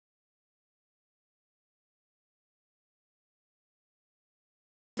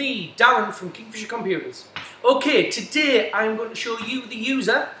Me, Darren from Kingfisher Computers. Okay, today I'm going to show you, the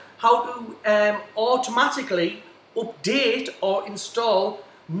user, how to automatically update or install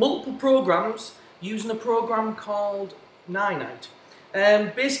multiple programs using a program called NINITE.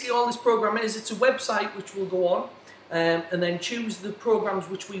 Basically all this program is, it's a website which will go on and then choose the programs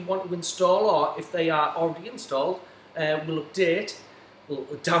which we want to install, or if they are already installed, we'll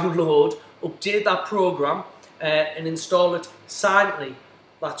download, update that program and install it silently.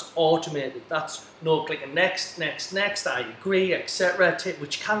 That's automated. That's no clicking next, next, next, I agree, etc.,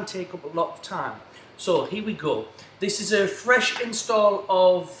 which can take up a lot of time. So here we go. This is a fresh install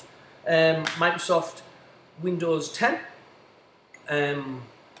of Microsoft Windows 10.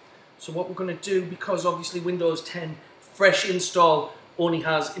 So what we're going to do, because obviously Windows 10 fresh install only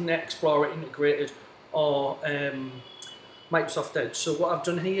has Internet Explorer integrated or Microsoft Edge. So what I've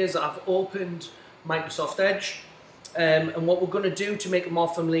done here is I've opened Microsoft Edge, and what we're going to do to make it more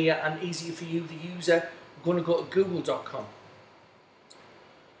familiar and easier for you, the user, we're going to go to google.com.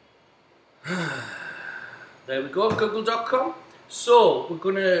 There we go, google.com. So we're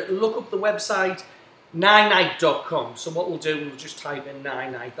going to look up the website ninite.com. So what we'll do, we'll just type in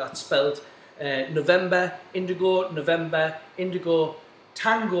NINITE. That's spelled November, Indigo,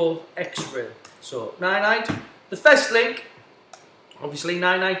 Tango, X-ray. So NINITE. The first link, obviously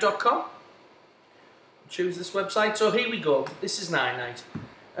ninite.com. Choose this website. So here we go. This is NINITE.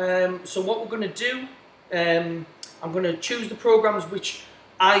 So what we're going to do, I'm going to choose the programs which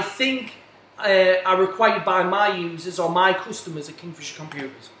I think are required by my users or my customers at Kingfisher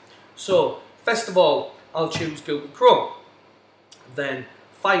Computers. So first of all, I'll choose Google Chrome. Then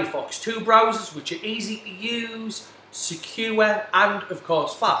Firefox, two browsers which are easy to use, secure, and of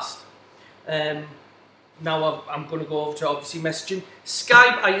course fast. Now I'm going to go over to obviously messaging.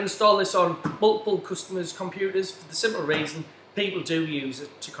 Skype, I install this on multiple customers' computers for the simple reason people do use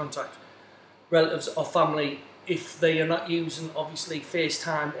it to contact relatives or family if they are not using obviously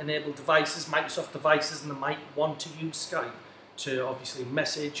FaceTime enabled devices, Microsoft devices, and they might want to use Skype to obviously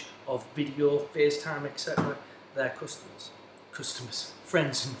message or video, FaceTime, etc. their customers,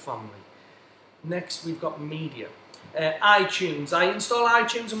 friends and family. Next we've got media. iTunes. I install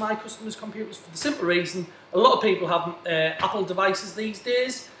iTunes on my customers' computers for the simple reason a lot of people have Apple devices these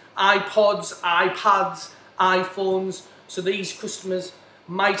days, iPods, iPads, iPhones, so these customers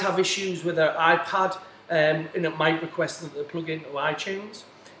might have issues with their iPad and it might request that they plug into iTunes.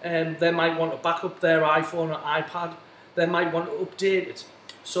 They might want to back up their iPhone or iPad, they might want to update it.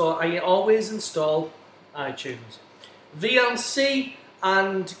 So I always install iTunes. VLC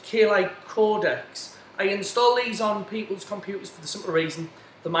and K-lite Codecs. I install these on people's computers for the simple reason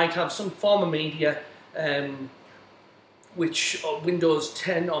they might have some form of media which Windows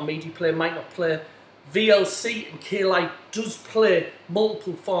 10 or Media Player might not play. VLC and K-lite does play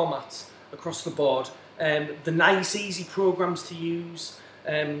multiple formats across the board. The nice, easy programs to use.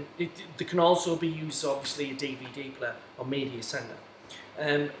 They can also be used, obviously, a DVD player or media center.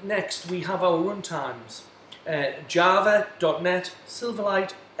 Next, we have our runtimes. Java, .NET,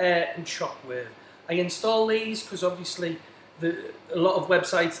 Silverlight, and Shockwave. I install these because obviously a lot of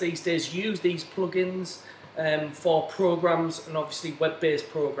websites these days use these plugins for programs and obviously web-based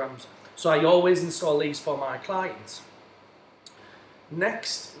programs. So I always install these for my clients.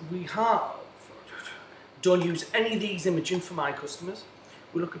 Next we have, don't use any of these imaging for my customers.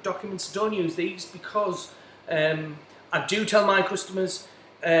 We look at documents, don't use these because I do tell my customers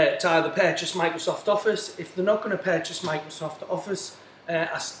to either purchase Microsoft Office. If they're not going to purchase Microsoft Office,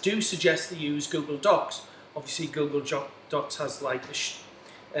 I do suggest they use Google Docs. Obviously Google Docs has like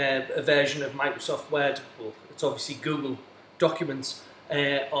a version of Microsoft Word. Well, it's obviously Google Documents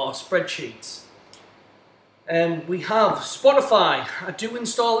or spreadsheets. We have Spotify. I do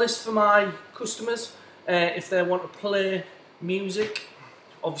install this for my customers if they want to play music,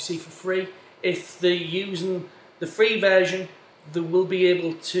 obviously for free. If they're using the free version, they will be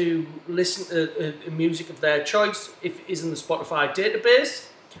able to listen to music of their choice if it is in the Spotify database,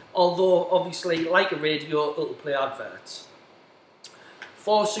 although obviously like a radio it'll play adverts.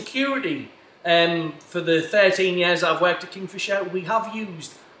 For security, for the 13 years I've worked at Kingfisher, we have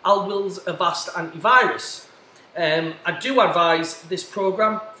used Alwill's Avast Antivirus. I do advise this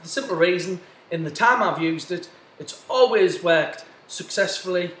program for the simple reason in the time I've used it, it's always worked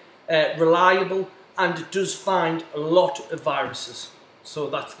successfully, reliable, and it does find a lot of viruses. So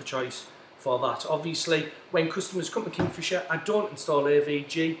that's the choice for that. Obviously, when customers come to Kingfisher, I don't install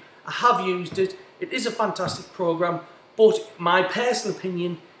AVG. I have used it. It is a fantastic program, but my personal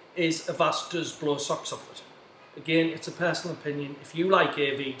opinion is Avast does blow socks off it. Again, it's a personal opinion. If you like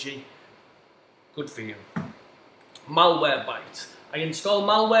AVG, good for you. Malwarebytes. I install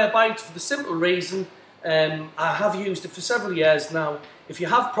Malwarebytes for the simple reason I have used it for several years now. If you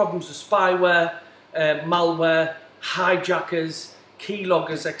have problems with spyware, malware, hijackers,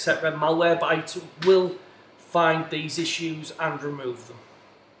 keyloggers, etc., Malwarebytes will find these issues and remove them.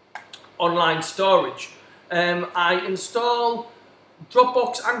 Online storage. I install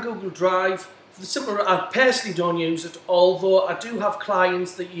Dropbox and Google Drive. For the simple, I personally don't use it, although I do have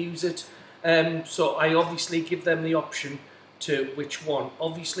clients that use it, so I obviously give them the option to which one.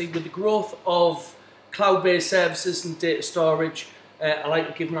 Obviously, with the growth of cloud-based services and data storage, I like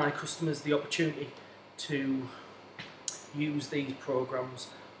to give my customers the opportunity to use these programs,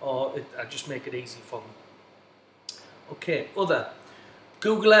 or I just make it easy for them. Okay, other.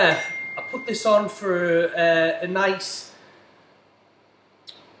 Google Earth. I put this on for a nice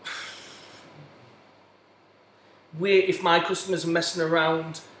way. If my customers are messing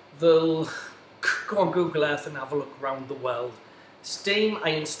around, they'll go on Google Earth and have a look around the world. Steam,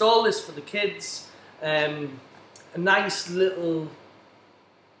 I install this for the kids. A nice little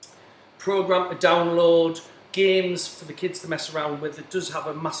program to download, games for the kids to mess around with. It does have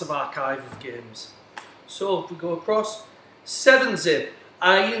a massive archive of games. So if we go across, 7-zip.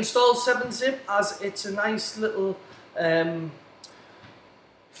 I installed 7-zip as it's a nice little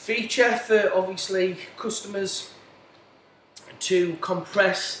feature for obviously customers to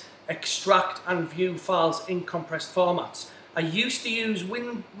compress, extract and view files in compressed formats. I used to use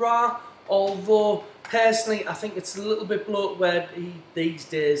WinRAR, although personally I think it's a little bit bloatware these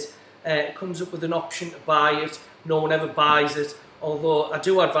days. It comes up with an option to buy it. No one ever buys it, although I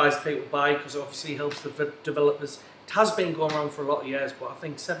do advise people to buy it because it obviously helps the developers. It has been going around for a lot of years, but I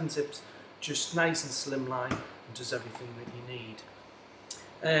think 7-zip's just nice and slimline and does everything that you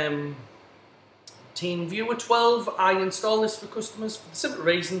need. Teamviewer 12, I install this for customers for the simple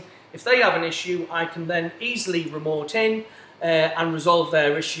reason, if they have an issue, I can then easily remote in and resolve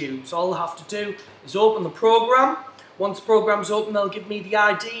their issues. All I have to do is open the program. Once the program's open, they'll give me the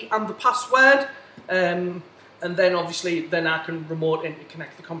ID and the password, and then obviously I can remote in to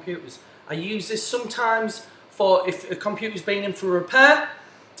connect the computers. I use this sometimes for if a computer's been in for repair.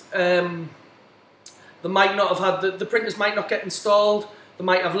 They might not have had the printers might not get installed. They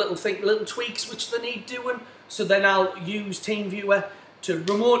might have little tweaks which they need doing. So then I'll use Teamviewer to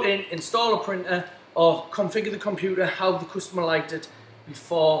remote in, install a printer, or configure the computer how the customer liked it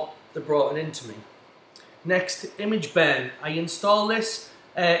before they brought it into me. Next, imgBurn. I install this.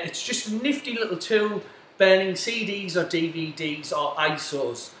 It's just a nifty little tool burning CDs or DVDs or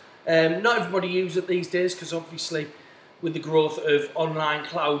ISOs. Not everybody uses it these days because obviously with the growth of online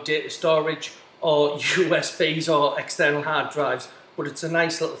cloud data storage or USBs or external hard drives, but it's a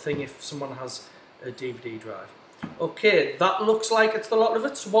nice little thing if someone has a DVD drive. Okay, that looks like it's the lot of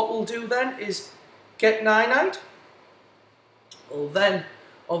it. So what we'll do then is get NINITE. We'll then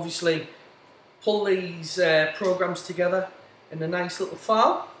obviously pull these programs together in a nice little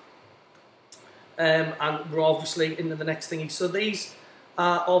file, and we're obviously into the next thingy. So these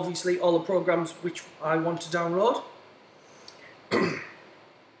are obviously all the programs which I want to download.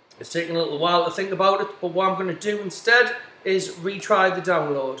 It's taken a little while to think about it, but what I'm going to do instead is retry the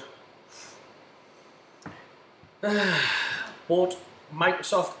download. But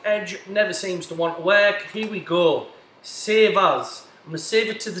Microsoft Edge never seems to want to work. Here we go. Save as. I'm going to save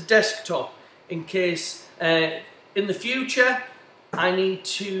it to the desktop in case in the future I need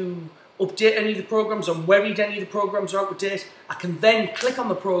to update any of the programs. I'm worried any of the programs are out of date. I can then click on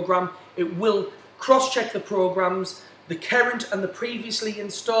the program. It will cross-check the programs, the current and the previously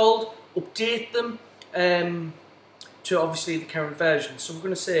installed, update them to obviously the current version. So we're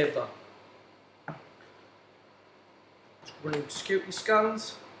going to save that. Running security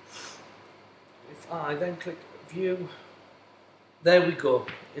scans. If I then click view, there we go,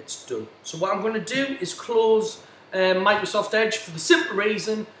 it's done. So what I'm going to do is close Microsoft Edge for the simple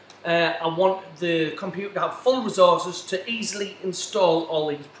reason I want the computer to have full resources to easily install all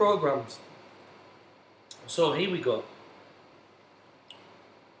these programs. So here we go.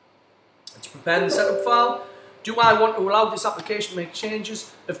 It's preparing the setup file. Do I want to allow this application to make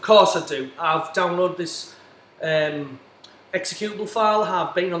changes? Of course I do. I've downloaded this executable file.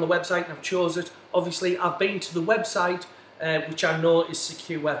 I've been on the website and I've chose it. Obviously I've been to the website which I know is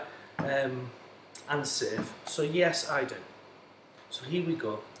secure and safe. So yes, I do. So here we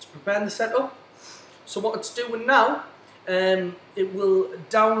go. It's preparing the setup. So what it's doing now, it will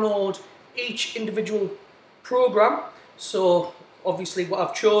download each individual program. So obviously what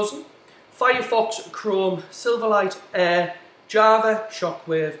I've chosen: Firefox, Chrome, Silverlight, Air, Java,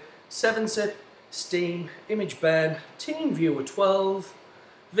 Shockwave, 7-zip, Steam, imgBurn, Teamviewer 12,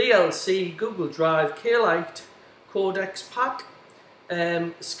 VLC, Google Drive, K-lite, Codecs pack,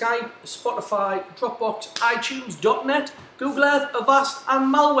 Skype, Spotify, Dropbox, iTunes, .NET, Google Earth, Avast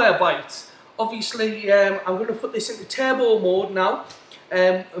and Malwarebytes. Obviously I'm going to put this into turbo mode now,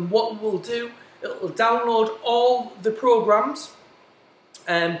 and what we'll do, it'll download all the programs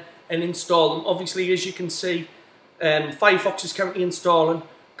and install them. Obviously, as you can see, Firefox is currently installing,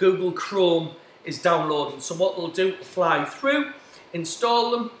 Google Chrome is downloading. So what we'll do, fly through,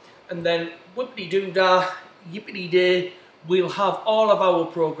 install them, and then whoopity-doo-dah, yippity-day, we'll have all of our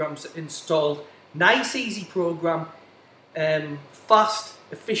programs installed. Nice, easy program, fast,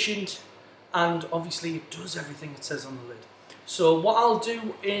 efficient, and obviously it does everything it says on the lid. So what I'll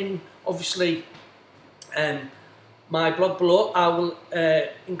do in, obviously, my blog below, I will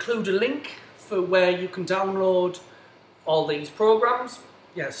include a link for where you can download all these programs.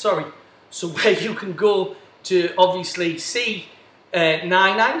 So where you can go to obviously see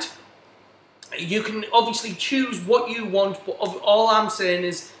NINITE. You can obviously choose what you want, but all I'm saying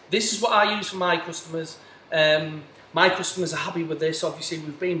is this is what I use for my customers. My customers are happy with this. Obviously,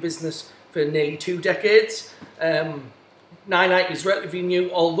 we've been in business for nearly 2 decades. NINITE is relatively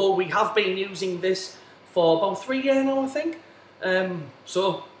new, although we have been using this for about 3 years now, I think.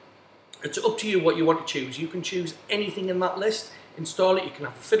 So it's up to you what you want to choose. You can choose anything in that list, install it, you can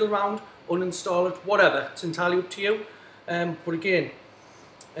have a fiddle around, uninstall it, whatever. It's entirely up to you. But again,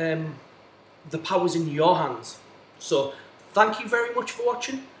 the power's in your hands. So thank you very much for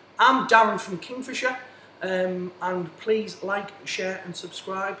watching. I'm Darren from Kingfisher, and please like, share and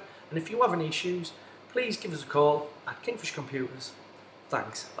subscribe. And if you have any issues, please give us a call at Kingfisher Computers.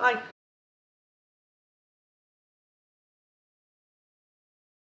 Thanks. Bye.